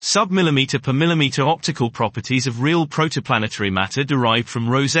Sub-millimeter per millimeter optical properties of real protoplanetary matter derived from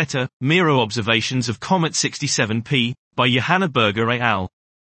Rosetta MIRO observations of comet 67P, by Johanna Berger et al.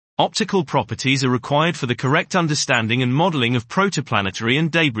 Optical properties are required for the correct understanding and modeling of protoplanetary and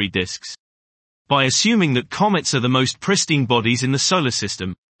debris disks. By assuming that comets are the most pristine bodies in the solar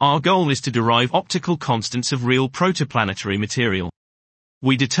system, our goal is to derive optical constants of real protoplanetary material.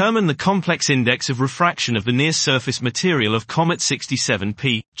 We determine the complex index of refraction of the near-surface material of comet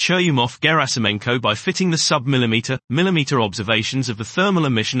 67P, Churyumov-Gerasimenko, by fitting the sub-millimeter observations of the thermal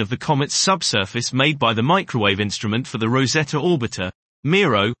emission of the comet's subsurface made by the microwave instrument for the Rosetta orbiter,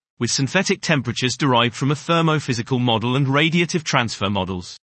 MIRO, with synthetic temperatures derived from a thermophysical model and radiative transfer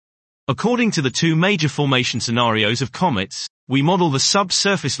models. According to the two major formation scenarios of comets, we model the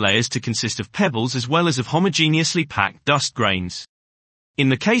subsurface layers to consist of pebbles as well as of homogeneously packed dust grains. In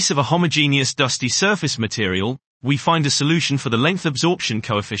the case of a homogeneous dusty surface material, we find a solution for the length absorption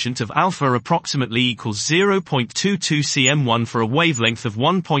coefficient of alpha approximately equals 0.22 cm1 for a wavelength of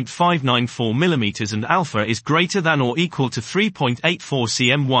 1.594 mm and alpha is greater than or equal to 3.84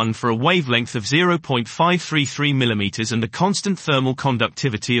 cm1 for a wavelength of 0.533 mm and a constant thermal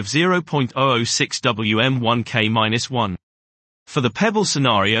conductivity of 0.006 Wm1K-1. For the pebble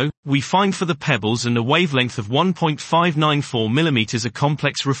scenario, we find for the pebbles and a wavelength of 1.594 mm a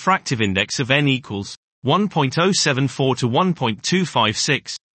complex refractive index of n equals 1.074 to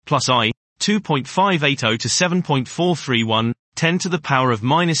 1.256, plus I, 2.580 to 7.431, 10 to the power of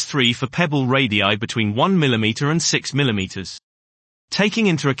 -3 for pebble radii between 1 mm and 6 mm. Taking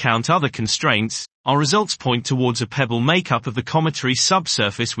into account other constraints, our results point towards a pebble makeup of the cometary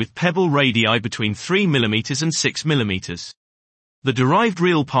subsurface with pebble radii between 3 mm and 6 mm. The derived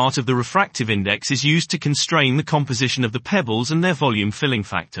real part of the refractive index is used to constrain the composition of the pebbles and their volume filling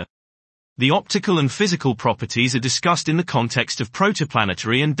factor. The optical and physical properties are discussed in the context of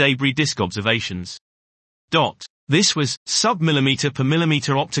protoplanetary and debris disk observations. This was sub-millimeter per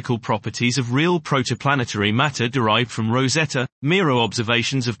millimeter optical properties of real protoplanetary matter derived from Rosetta MIRO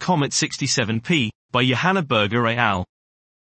observations of comet 67P, by Johanna Berger et al.